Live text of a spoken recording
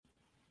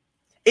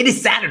It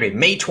is Saturday,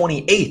 May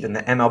 28th in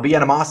the MLB,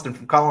 and I'm Austin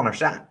from Calling Our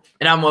Shot.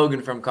 And I'm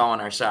Logan from Calling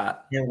Our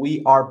Shot. And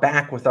we are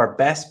back with our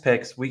best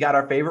picks. We got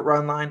our favorite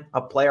run line,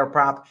 a player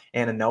prop,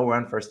 and a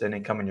no-run first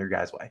inning coming your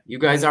guys' way. You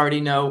guys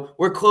already know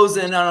we're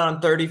closing in on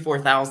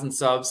 34,000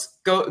 subs.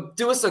 Go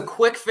do us a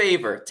quick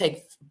favor.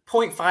 Take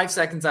 0.5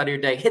 seconds out of your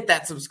day. Hit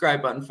that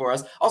subscribe button for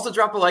us. Also,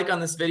 drop a like on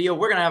this video.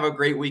 We're going to have a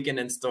great weekend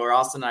in store.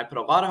 Austin and I put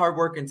a lot of hard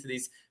work into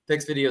these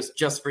picks videos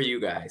just for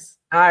you guys.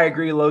 I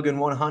agree, Logan,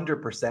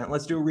 100%.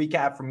 Let's do a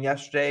recap from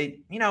yesterday.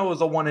 You know, it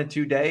was a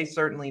 1-2 day,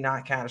 certainly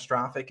not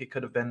catastrophic. It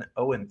could have been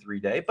 0-3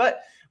 day,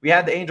 but we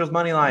had the Angels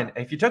money line.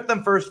 If you took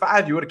them first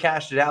five, you would have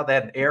cashed it out. They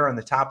had an error in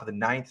the top of the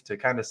ninth to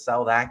kind of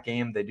sell that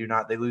game. They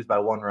lose by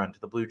 1 run to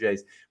the Blue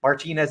Jays.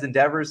 Martinez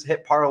endeavors,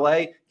 hit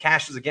parlay,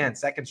 cashes again,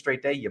 second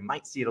straight day. You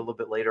might see it a little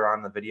bit later on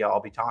in the video.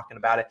 I'll be talking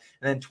about it.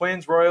 And then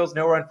Twins, Royals,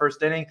 no run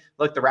first inning.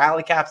 Look, the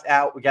rally cap's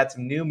out. We got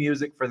some new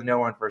music for the no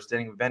run first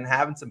inning. We've been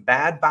having some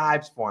bad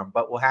vibes for them,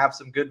 but we'll have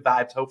some good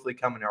vibes hopefully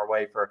coming our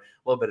way for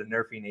a little bit of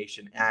Nerfy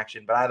Nation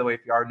action. But either way,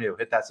 if you are new,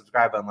 hit that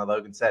subscribe button like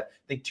Logan said.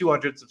 I think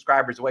 200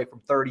 subscribers away from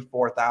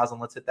 34,000.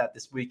 Let's hit that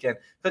this weekend.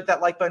 Click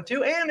that like button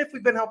too. And if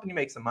we've been helping you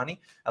make some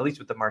money, at least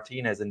with the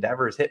Martinez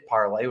endeavors, hit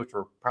parlay, which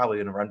we're probably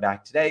going to run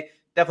back today.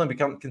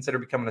 Definitely consider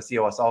becoming a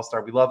COS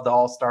All-Star. We love the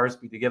All-Stars.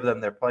 We give them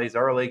their plays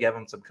early, give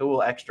them some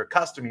cool extra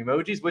custom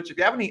emojis, which if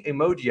you have any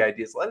emoji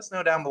ideas, let us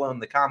know down below in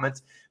the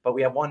comments. But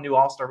we have one new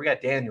All-Star. We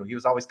got Daniel. He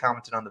was always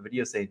commenting on the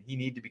video saying he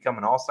needed to become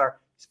an All-Star.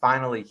 He's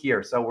finally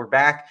here. So we're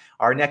back.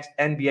 Our next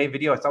NBA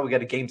video, I saw we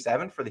got a Game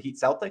 7 for the Heat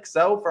Celtics.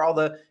 So for all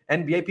the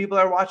NBA people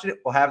that are watching it,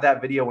 we'll have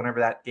that video whenever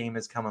that game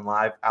is coming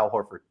live. Al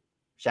Horford.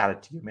 Shout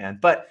out to you, man.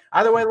 But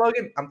either way,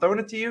 Logan, I'm throwing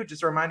it to you.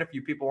 Just a reminder, if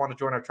you people want to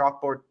join our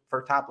chalkboard,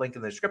 for top link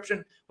in the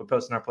description. We're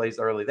posting our plays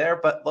early there.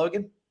 But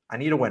Logan, I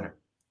need a winner.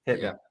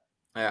 Hit me.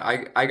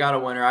 I got a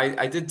winner.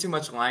 I did too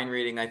much line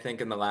reading, I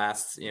think, in the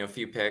last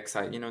few picks.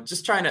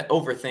 Just trying to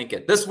overthink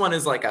it. This one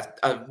is like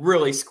a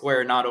really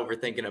square, not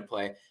overthinking a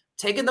play.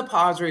 Taking the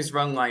Padres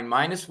run line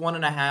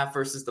 -1.5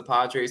 versus the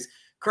Padres.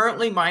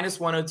 Currently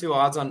 -102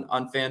 odds on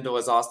FanDuel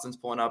as Austin's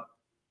pulling up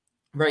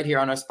right here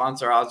on our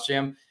sponsor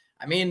OddsJam.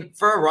 I mean,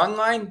 for a run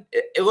line,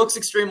 it looks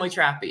extremely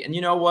trappy. And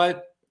you know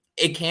what?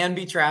 It can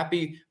be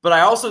trappy, but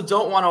I also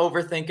don't want to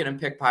overthink it and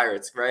pick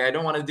Pirates, right? I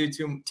don't want to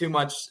do too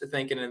much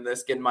thinking in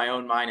this, get in my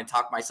own mind and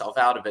talk myself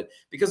out of it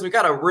because we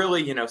got a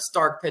really,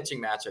 stark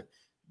pitching matchup.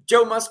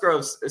 Joe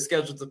Musgrove is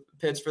scheduled to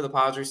pitch for the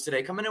Padres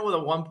today, coming in with a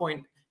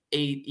 1.8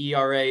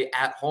 ERA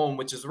at home,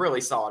 which is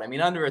really solid. I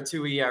mean, under a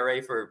 2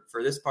 ERA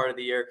for this part of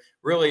the year,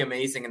 really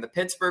amazing. And the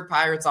Pittsburgh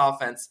Pirates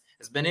offense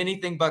has been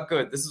anything but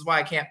good. This is why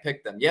I can't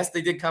pick them. Yes,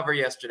 they did cover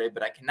yesterday,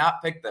 but I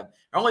cannot pick them.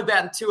 They're only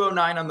batting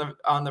 .209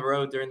 on the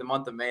road during the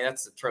month of May.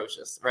 That's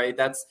atrocious, right?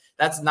 That's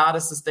not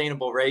a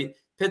sustainable rate.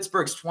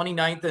 Pittsburgh's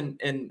 29th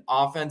in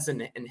offense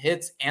and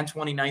hits and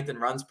 29th in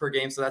runs per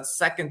game. So that's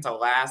second to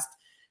last.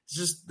 It's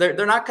just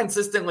they're not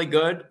consistently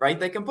good, right?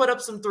 They can put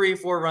up some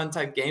 3-4 run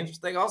type games,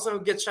 but they also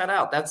get shut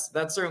out.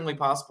 That's certainly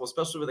possible,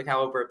 especially with the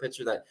caliber of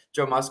pitcher that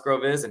Joe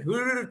Musgrove is. And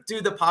who do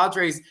the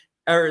Padres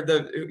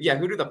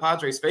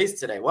face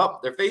today? Well,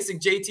 they're facing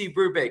JT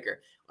Brubaker.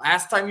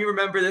 Last time you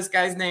remember this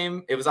guy's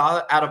name, it was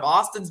out of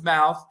Austin's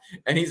mouth,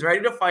 and he's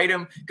ready to fight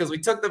him because we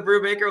took the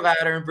Brubaker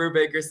ladder, and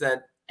Brubaker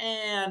said,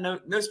 no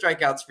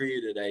strikeouts for you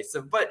today.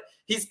 So, but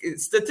he's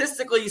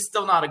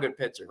still not a good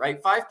pitcher,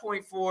 right?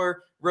 5.4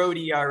 road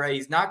ERA.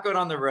 He's not good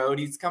on the road.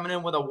 He's coming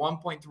in with a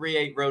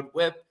 1.38 road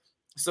whip.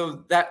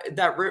 So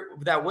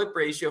that whip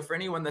ratio for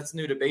anyone that's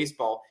new to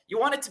baseball, you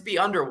want it to be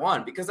under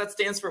 1 because that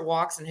stands for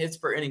walks and hits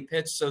per inning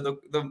pitch. So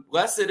the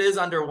less it is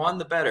under 1,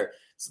 the better.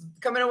 So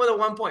coming in with a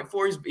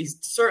 1.4, he's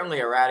certainly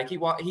erratic.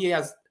 He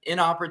has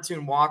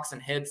inopportune walks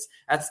and hits.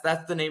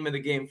 That's the name of the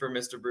game for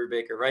Mr.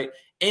 Brubaker, right?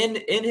 In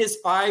his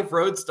 5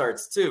 road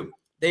starts too,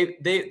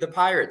 the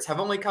Pirates have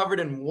only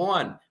covered in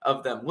 1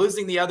 of them,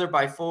 losing the other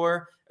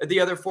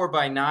 4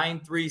 by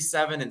 9, 3,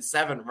 7, and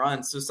 7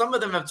 runs. So some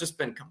of them have just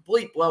been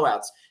complete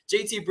blowouts.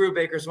 JT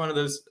Brubaker is one of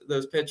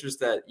those pitchers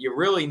that you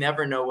really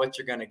never know what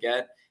you're going to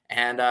get.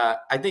 And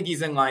I think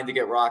he's in line to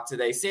get rocked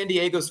today. San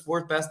Diego's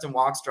 4th best in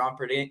walks drawn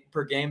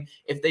per game.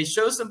 If they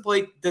show some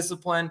plate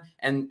discipline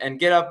and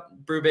get up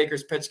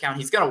Brubaker's pitch count,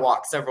 he's going to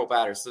walk several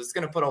batters. So it's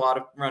going to put a lot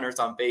of runners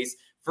on base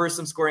for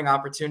some scoring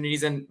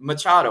opportunities. And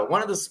Machado,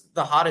 one of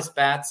the hottest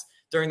bats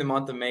during the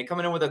month of May,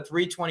 coming in with a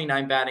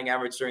 .329 batting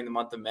average during the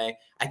month of May.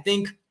 I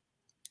think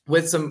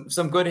with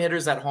some good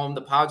hitters at home,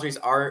 the Padres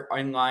are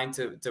in line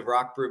to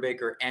rock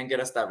Brubaker and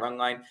get us that run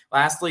line.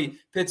 Lastly,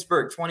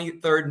 Pittsburgh,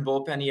 23rd in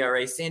bullpen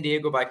ERA. San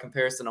Diego, by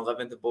comparison,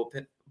 11th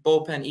in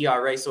bullpen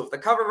ERA. So if the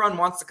cover run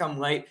wants to come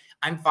late,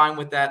 I'm fine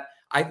with that.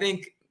 I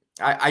think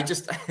I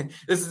just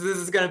this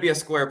is going to be a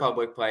square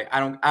public play. I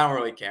don't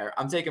really care.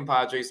 I'm taking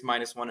Padres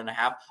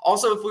 -1.5.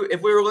 Also,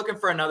 if we were looking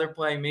for another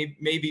play,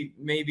 maybe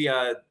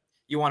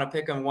you want to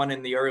pick on one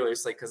in the earlier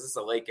slate because it's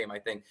a late game. I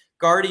think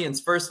Guardians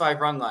first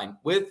 5 run line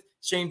with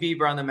Shane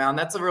Bieber on the mound.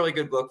 That's a really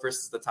good look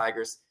versus the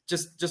Tigers.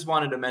 Just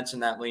wanted to mention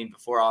that lean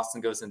before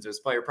Austin goes into his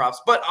player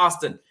props. But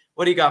Austin,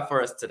 what do you got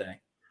for us today?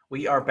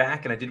 We are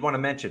back, and I did want to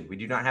mention we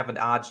do not have an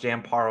odds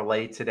jam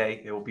parlay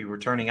today. It will be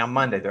returning on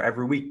Monday. They're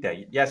every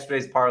weekday.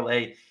 Yesterday's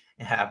parlay,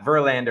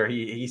 Verlander,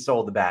 he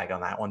sold the bag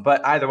on that one.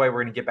 But either way,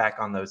 we're going to get back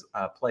on those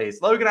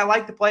plays. Logan, I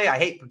like to play. I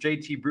hate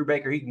JT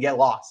Brubaker. He can get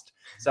lost.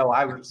 So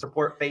I would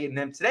support fading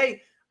him.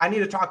 Today, I need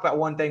to talk about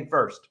one thing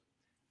first.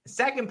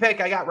 Second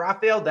pick, I got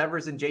Rafael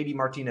Devers and JD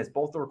Martinez,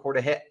 both to record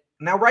a hit.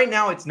 Now, right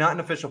now, it's not an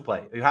official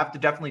play. You have to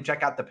definitely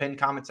check out the pinned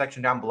comment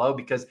section down below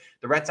because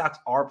the Red Sox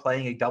are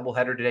playing a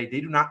doubleheader today. They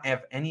do not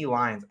have any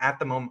lines at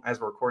the moment as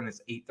we're recording this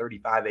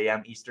 8:35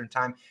 a.m. Eastern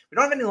time. We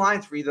don't have any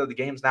lines for either of the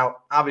games. Now,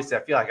 obviously,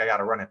 I feel like I got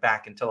to run it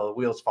back until the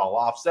wheels fall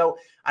off. So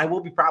I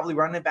will be probably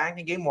running it back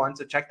in game one.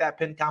 So check that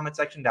pinned comment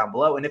section down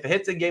below. And if it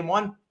hits in game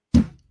one,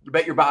 you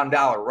bet your bottom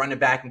dollar, run it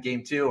back in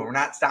game two, and we're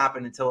not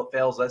stopping until it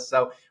fails us.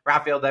 So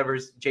Rafael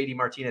Devers, JD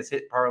Martinez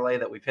hit parlay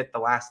that we've hit the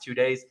last 2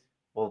 days.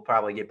 We'll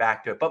probably get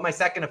back to it. But my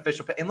second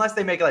official pick, unless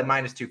they make it like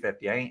minus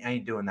 250, I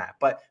ain't doing that.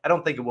 But I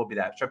don't think it will be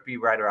that. It should be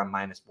right around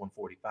minus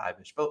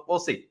 145-ish. But we'll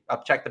see.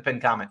 I'll check the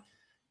pinned comment.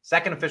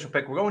 Second official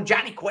pick, we're going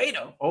Johnny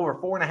Cueto over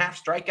 4.5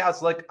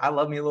 strikeouts. Look, I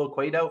love me a little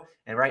Cueto.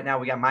 And right now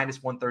we got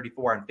minus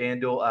 134 on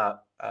FanDuel.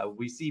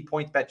 We see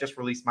PointsBet just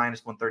released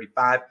minus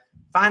 135.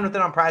 Fine with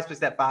it on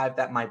PrizePicks at 5.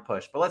 That might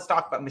push. But let's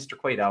talk about Mr.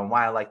 Cueto and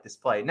why I like this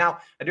play. Now,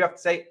 I do have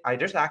to say, I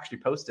just actually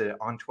posted it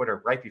on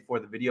Twitter right before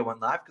the video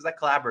went live because I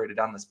collaborated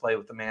on this play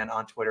with the man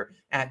on Twitter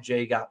at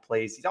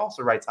JGotPlays. He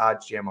also writes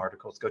Odds Jam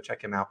articles. Go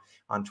check him out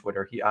on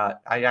Twitter.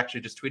 I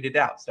actually just tweeted it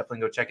out. So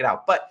definitely go check it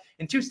out. But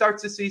in 2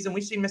 starts this season,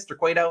 we've seen Mr.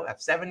 Cueto have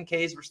 7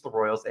 Ks versus the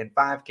Royals and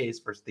 5 Ks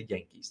versus the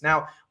Yankees.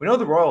 Now, we know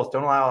the Royals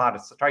don't allow a lot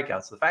of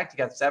strikeouts. So the fact he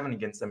got 7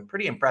 against them,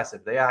 pretty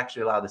impressive. They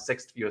actually allow the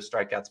 6th fewest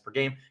strikeouts per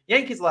game.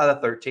 Yankees allow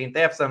the 13th.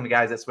 They have some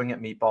guys that swing at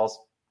meatballs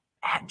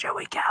and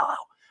Joey Gallo.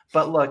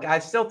 But look, I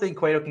still think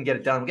Cueto can get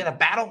it done. We get a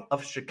battle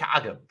of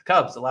Chicago. The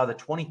Cubs allow the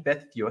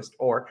 25th fewest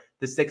or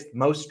the 6th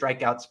most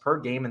strikeouts per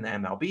game in the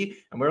MLB.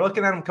 And we're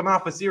looking at them coming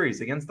off a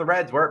series against the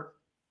Reds where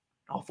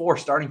all 4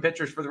 starting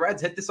pitchers for the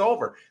Reds hit this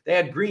over. They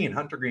had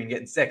Hunter Green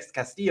getting 6,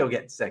 Castillo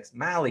getting 6,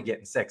 Malley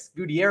getting 6,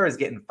 Gutierrez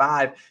getting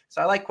 5.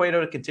 So I like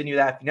Cueto to continue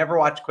that. If you never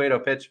watched Cueto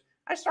pitch,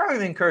 I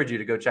strongly encourage you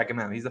to go check him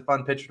out. He's a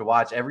fun pitcher to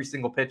watch. Every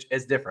single pitch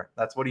is different.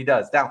 That's what he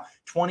does. Now,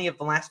 20 of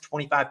the last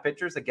 25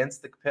 pitchers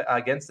against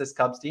this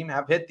Cubs team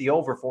have hit the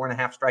over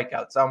 4.5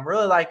 strikeouts. So I'm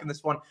really liking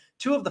this one.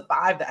 2 of the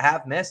 5 that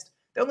have missed,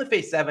 they only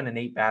faced 7 and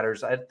 8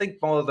 batters. I think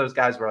both of those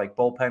guys were like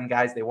bullpen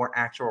guys. They weren't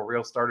actual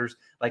real starters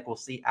like we'll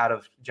see out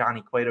of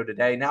Johnny Cueto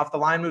today. Now, if the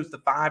line moves to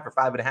 5 or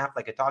 5.5,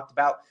 like I talked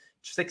about,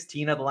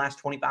 16 of the last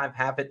 25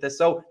 have hit this.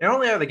 So not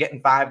only are they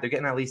getting 5, they're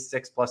getting at least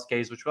 6+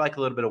 Ks, which we like a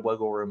little bit of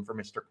wiggle room for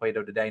Mr.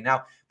 Cueto today.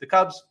 Now, the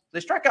Cubs, they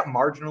strike out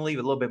marginally, a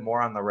little bit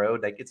more on the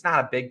road. Like, it's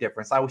not a big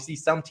difference. I would see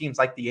some teams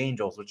like the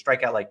Angels, which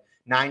strike out like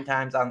 9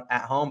 times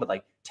at home, but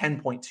like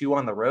 10.2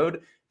 on the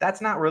road. That's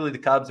not really the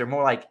Cubs. They're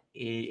more like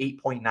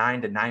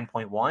 8.9 to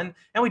 9.1.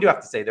 And we do have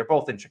to say they're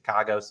both in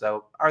Chicago.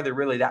 So are they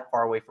really that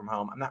far away from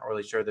home? I'm not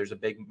really sure there's a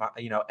big,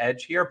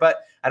 edge here, but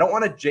I don't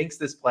want to jinx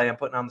this play I'm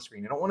putting on the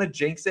screen. I don't want to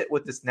jinx it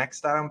with this next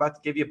stat I'm about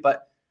to give you,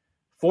 but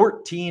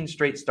 14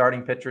 straight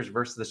starting pitchers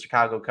versus the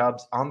Chicago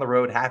Cubs on the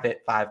road have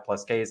hit 5+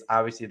 Ks.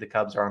 Obviously, the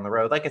Cubs are on the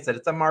road. Like I said,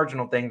 it's a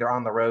marginal thing. They're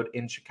on the road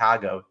in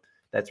Chicago.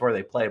 That's where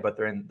they play, but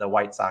they're in the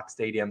White Sox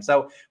Stadium.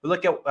 So we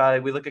look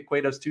at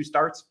Cueto's 2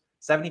 starts.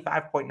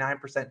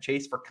 75.9%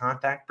 chase for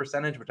contact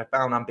percentage, which I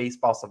found on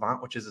Baseball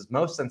Savant, which is his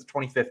most since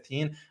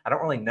 2015. I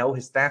don't really know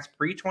his stats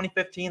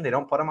pre-2015. They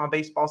don't put him on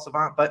Baseball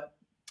Savant, but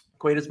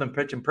Cueto's been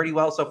pitching pretty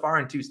well so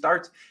far in 2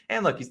 starts.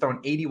 And look, he's thrown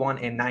 81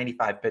 and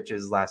 95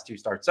 pitches last 2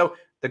 starts. So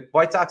the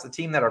White Sox, a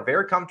team that are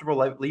very comfortable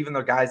leaving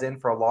their guys in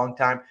for a long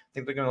time. I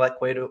think they're going to let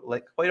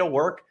Cueto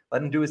work,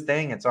 let him do his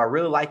thing. And so I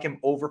really like him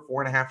over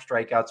 4.5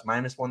 strikeouts,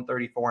 minus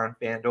 134 on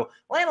FanDuel.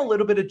 Laying a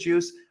little bit of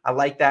juice. I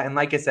like that. And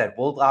like I said,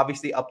 we'll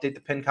obviously update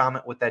the pin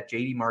comment with that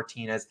JD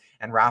Martinez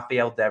and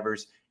Rafael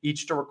Devers,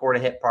 each to record a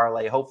hit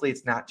parlay. Hopefully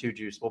it's not too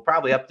juice. We'll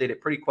probably update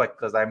it pretty quick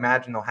because I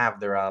imagine they'll have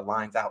their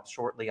lines out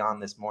shortly on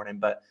this morning.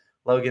 But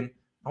Logan,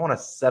 I want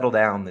to settle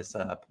down this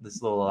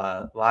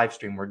little live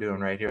stream we're doing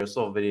right here, this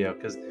little video,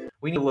 because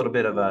we need a little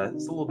bit of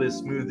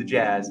smooth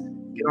jazz.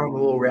 Get on the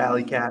little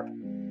rally cap,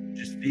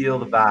 just feel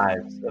the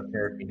vibes of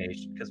Murphy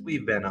Nation, because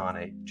we've been on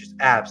a just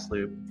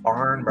absolute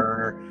barn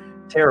burner,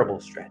 terrible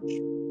stretch.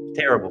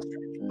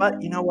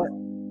 But you know what,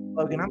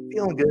 Logan, I'm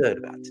feeling good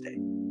about today.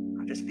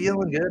 I'm just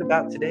feeling good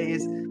about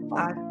today's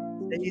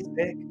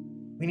pick.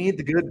 We need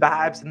the good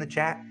vibes in the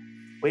chat.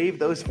 Wave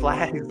those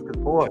flags,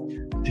 good boy.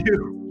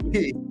 Do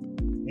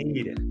we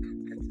need it?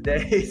 And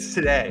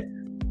today,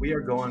 we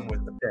are going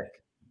with the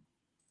pick.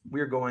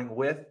 We are going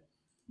with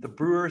the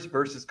Brewers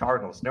versus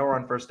Cardinals. No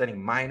run first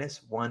inning,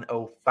 minus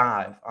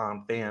 105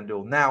 on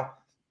FanDuel. Now,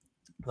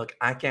 look,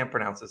 I can't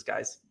pronounce this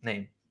guy's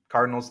name.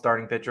 Cardinals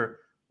starting pitcher,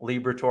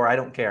 Liberatore. I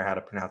don't care how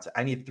to pronounce it.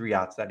 I need 3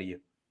 outs out of you.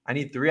 I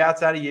need 3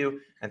 outs out of you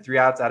and 3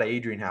 outs out of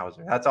Adrian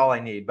Hauser. That's all I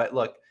need. But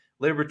look,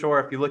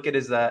 Liberatore, if you look at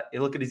his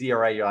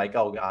ERA, you're like,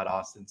 oh God,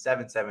 Austin,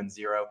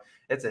 7.70.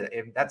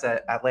 That's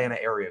a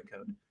Atlanta area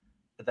code.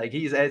 Like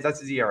that's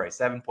his ERA,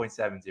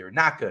 7.70.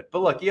 Not good. But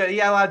look, he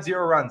allowed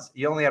 0 runs.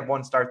 He only had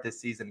 1 start this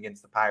season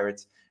against the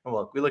Pirates. And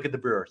look, we look at the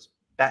Brewers.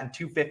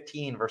 Batting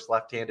 .215 versus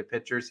left-handed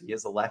pitchers. He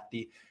is a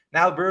lefty.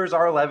 Now the Brewers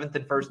are 11th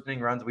in first inning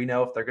runs. We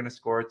know if they're going to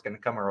score, it's going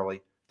to come early.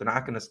 If they're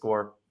not going to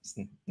score, it's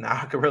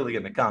not really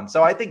going to come.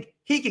 So I think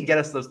he can get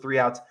us those 3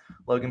 outs.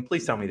 Logan,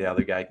 please tell me the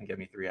other guy can get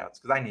me 3 outs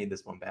because I need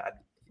this one bad.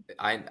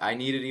 I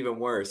need it even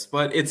worse,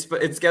 but it's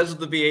scheduled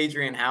to be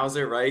Adrian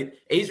Houser, right?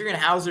 Adrian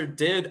Houser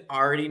did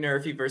already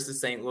nerfy versus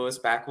St. Louis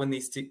back when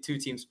these two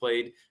teams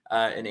played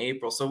in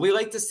April. So we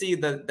like to see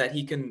that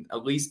he can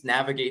at least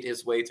navigate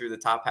his way through the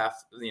top half,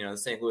 the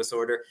St. Louis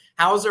order.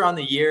 Houser on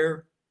the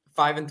year,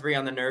 5-3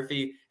 on the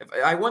nerfy. If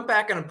I went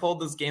back and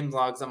pulled those game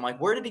logs, I'm like,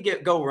 where did he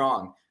go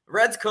wrong?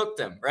 Reds cooked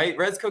him, right?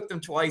 Reds cooked him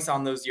twice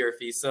on those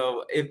Yerfies.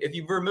 So if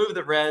you remove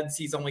the Reds,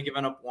 he's only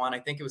given up 1. I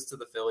think it was to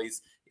the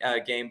Phillies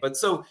game. But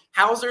so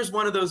Hauser's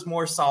one of those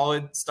more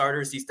solid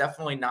starters. He's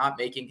definitely not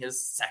making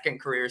his second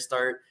career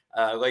start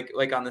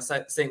like on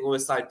the St.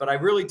 Louis side. But I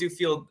really do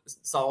feel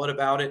solid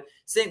about it.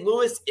 St.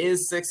 Louis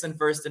is 6th in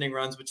first inning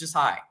runs, which is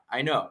high.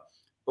 I know.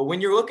 But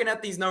when you're looking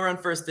at these no-run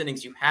first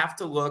innings, you have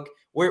to look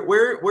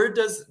where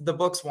does the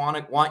books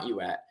want you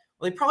at?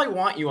 Well, they probably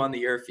want you on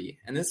the Yerfie.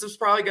 And this is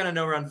probably going to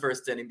no-run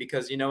first inning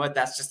because you know what?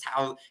 That's just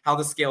how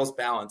the scales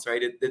balance,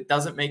 right? It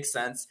doesn't make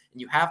sense.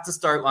 And you have to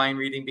start line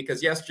reading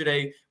because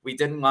yesterday we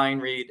didn't line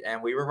read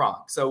and we were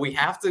wrong. So we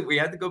had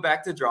to go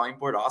back to drawing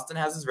board. Austin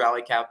has his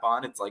rally cap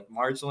on. It's like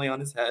marginally on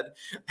his head.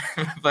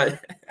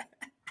 But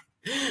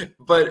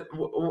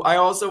I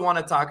also want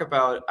to talk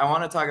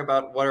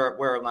about where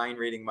our line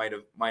reading might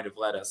have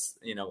led us,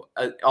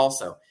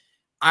 also.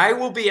 I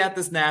will be at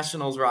this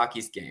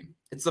Nationals-Rockies game.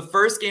 It's the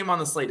first game on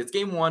the slate. It's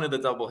game 1 of the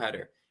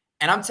doubleheader.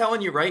 And I'm telling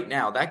you right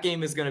now, that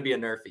game is going to be a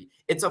nerfy.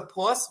 It's a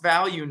plus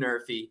value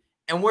nerfy.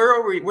 And where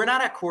are we? We're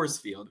not at Coors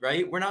Field,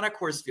 right? We're not at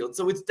Coors Field.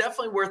 So it's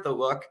definitely worth a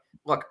look.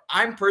 Look,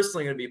 I'm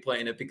personally going to be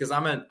playing it because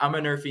I'm a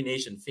Nerfy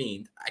Nation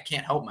fiend. I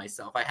can't help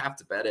myself. I have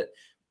to bet it.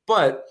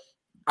 But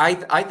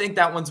I think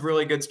that one's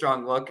really good,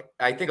 strong look.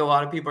 I think a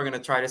lot of people are going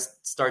to try to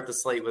start the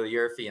slate with a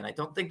Yerfie, and I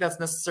don't think that's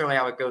necessarily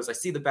how it goes. I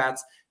see the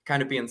bats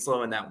kind of being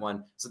slow in that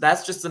one. So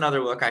that's just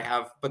another look I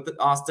have. But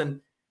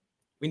Austin,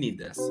 we need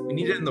this. We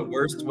need it in the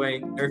worst way.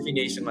 Nerfy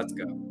Nation, let's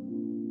go.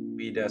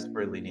 We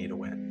desperately need a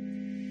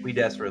win. We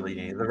desperately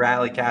need. The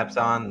rally cap's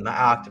on. The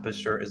octopus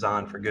shirt is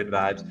on for good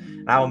vibes.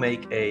 And I will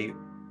make a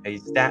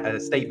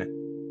statement.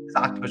 This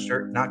octopus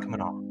shirt not coming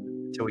off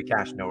until we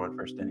cash no-run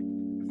first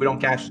inning. If we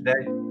don't cash today,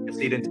 you'll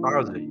see it in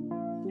tomorrow's video.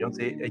 You don't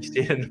see it, you see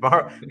it in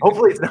tomorrow.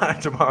 Hopefully it's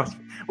not tomorrow's.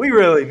 We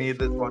really need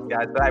this one,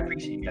 guys. But I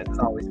appreciate you guys as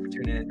always for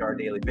tuning into our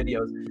daily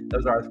videos.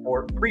 Those are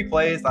our 3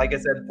 plays. Like I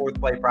said, 4th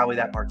play, probably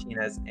that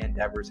Martinez and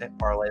Devers hit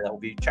parlay that will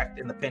be checked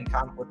in the pinned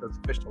comment with those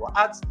official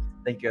odds.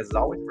 Thank you guys as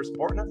always for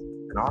supporting us.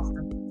 And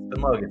Austin, it's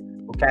been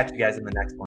Logan. We'll catch you guys in the next one.